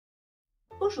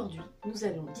aujourd'hui, nous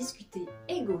allons discuter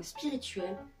ego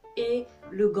spirituel et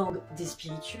le gang des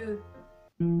spiritueux.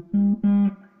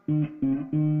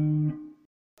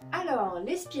 Alors,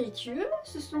 les spiritueux,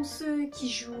 ce sont ceux qui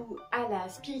jouent à la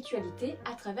spiritualité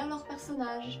à travers leurs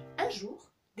personnages. Un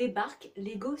jour, débarque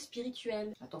l'ego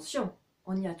spirituel. Attention,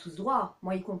 on y a tous droit,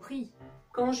 moi y compris.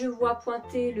 Quand je vois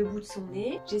pointer le bout de son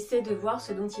nez, j'essaie de voir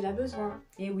ce dont il a besoin.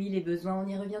 Et oui, les besoins, on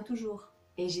y revient toujours.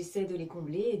 Et j'essaie de les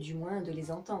combler et du moins de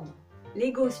les entendre.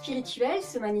 L'ego spirituel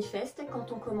se manifeste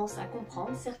quand on commence à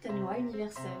comprendre certaines lois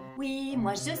universelles. Oui,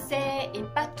 moi je sais, et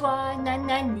pas toi,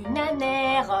 nanani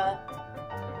nanère.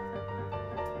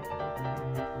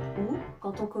 Ou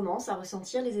quand on commence à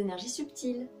ressentir les énergies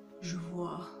subtiles. Je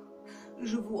vois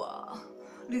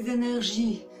les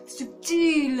énergies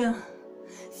subtiles.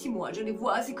 Si moi je les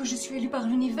vois, c'est que je suis élue par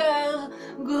l'univers,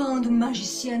 grande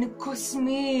magicienne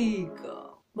cosmique.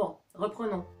 Bon,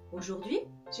 reprenons. Aujourd'hui,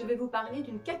 je vais vous parler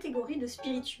d'une catégorie de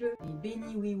spiritueux. Les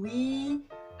bénis oui-oui,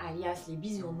 alias les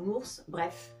bisounours,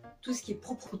 bref, tout ce qui est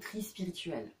propreté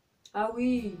spirituelle. Ah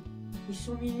oui, ils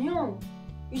sont mignons,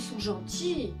 ils sont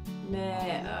gentils,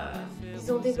 mais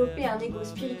ils ont développé un ego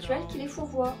spirituel qui les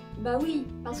fourvoie. Bah oui,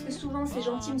 parce que souvent ces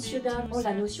gentils monsieur dames ont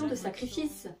la notion de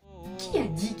sacrifice. Qui a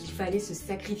dit qu'il fallait se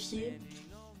sacrifier?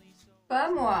 Pas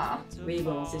moi. Oui,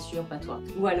 bon, c'est sûr, pas toi.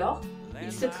 Ou alors,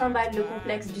 ils se trimballent le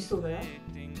complexe du sauveur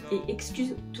et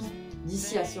excusent tout.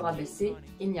 D'ici à se rabaisser,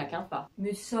 il n'y a qu'un pas.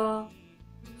 Mais ça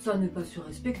n'est pas se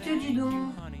respecter, dis donc.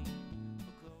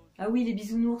 Ah oui, les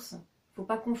bisounours. Faut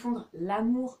pas confondre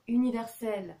l'amour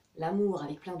universel, l'amour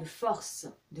avec plein de force,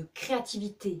 de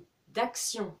créativité,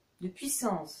 d'action, de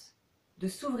puissance, de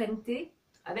souveraineté,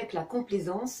 avec la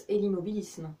complaisance et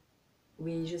l'immobilisme.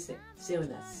 Oui, je sais, c'est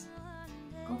rudasse.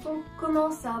 Quand on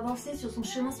commence à avancer sur son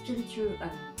chemin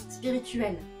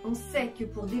spirituel, on sait que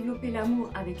pour développer l'amour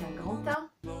avec un grand A,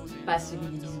 pas celui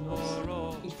des bisounours,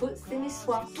 il faut s'aimer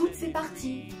soi, toutes ses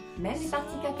parties, même les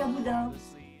parties cacaboudin.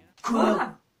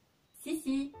 Quoi?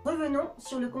 Si, revenons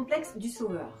sur le complexe du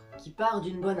sauveur, qui part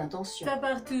d'une bonne intention. Ça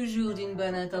part toujours d'une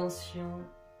bonne intention.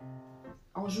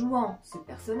 En jouant ce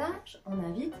personnage, on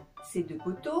invite ces deux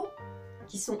poteaux,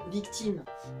 qui sont Victime,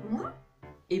 moi,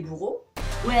 et Bourreau,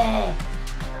 Ouais.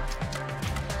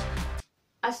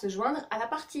 à se joindre à la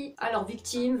partie. Alors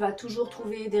Victime va toujours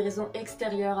trouver des raisons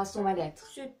extérieures à son mal-être.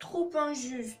 C'est trop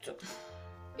injuste.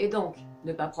 Et donc,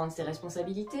 ne pas prendre ses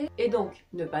responsabilités, et donc,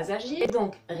 ne pas agir, et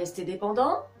donc, rester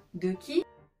dépendant. De qui?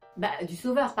 Bah, du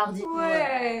sauveur, pardi.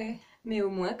 Ouais. Mais au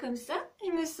moins comme ça, je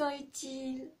me sens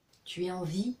utile. Tu es en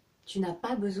vie, tu n'as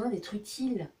pas besoin d'être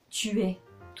utile. Tu es,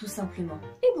 tout simplement.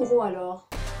 Et Bourreau alors?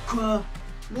 Quoi?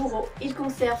 Bourreau, il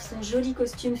conserve son joli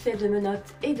costume fait de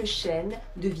menottes et de chaînes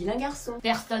de vilain garçon.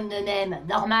 Personne ne m'aime,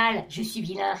 normal, je suis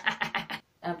vilain.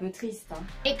 Un peu triste, hein.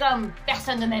 Et comme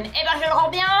personne ne m'aime, eh ben je le rends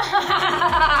bien.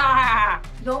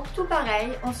 Donc tout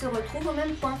pareil, on se retrouve au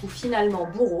même point, où finalement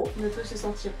Bourreau ne peut se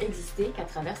sentir exister qu'à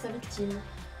travers sa victime.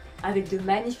 Avec de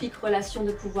magnifiques relations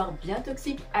de pouvoir bien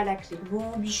toxiques à la clé.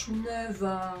 Bon, bichounet,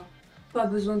 va. Pas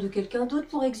besoin de quelqu'un d'autre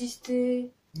pour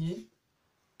exister.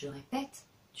 Je répète,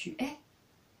 tu es.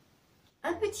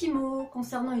 Un petit mot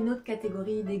concernant une autre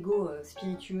catégorie d'ego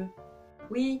spiritueux.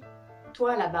 Oui,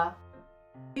 toi là-bas.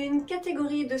 Une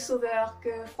catégorie de sauveurs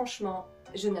que, franchement,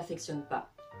 je n'affectionne pas.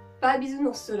 Pas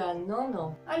bisounours cela,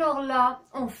 non. Alors là,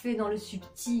 on fait dans le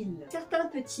subtil. Certains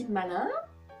petits malins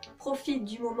profitent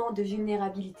du moment de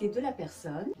vulnérabilité de la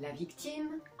personne, la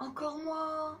victime, encore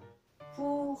moi,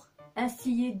 pour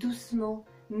instiller doucement,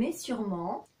 mais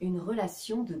sûrement, une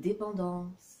relation de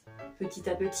dépendance. Petit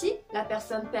à petit, la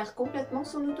personne perd complètement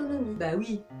son autonomie. Bah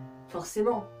oui,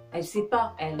 forcément, elle sait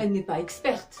pas, elle n'est pas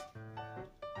experte.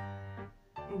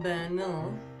 Ben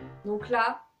non. Donc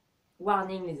là,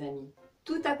 warning les amis.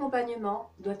 Tout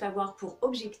accompagnement doit avoir pour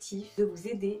objectif de vous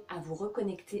aider à vous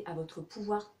reconnecter à votre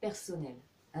pouvoir personnel.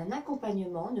 Un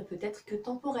accompagnement ne peut être que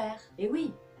temporaire. Et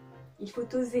oui, il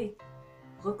faut oser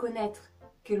reconnaître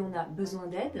que l'on a besoin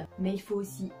d'aide, mais il faut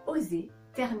aussi oser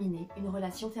terminer une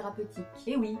relation thérapeutique.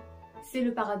 Et oui, c'est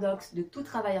le paradoxe de tout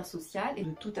travailleur social et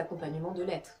de tout accompagnement de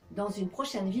l'être. Dans une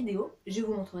prochaine vidéo, je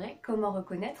vous montrerai comment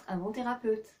reconnaître un bon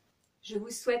thérapeute. Je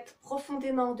vous souhaite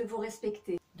profondément de vous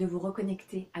respecter, de vous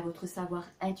reconnecter à votre savoir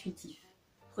intuitif.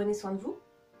 Prenez soin de vous,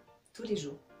 tous les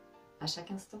jours, à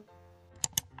chaque instant.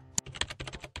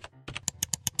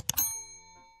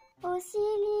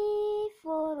 Osili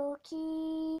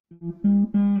foroki.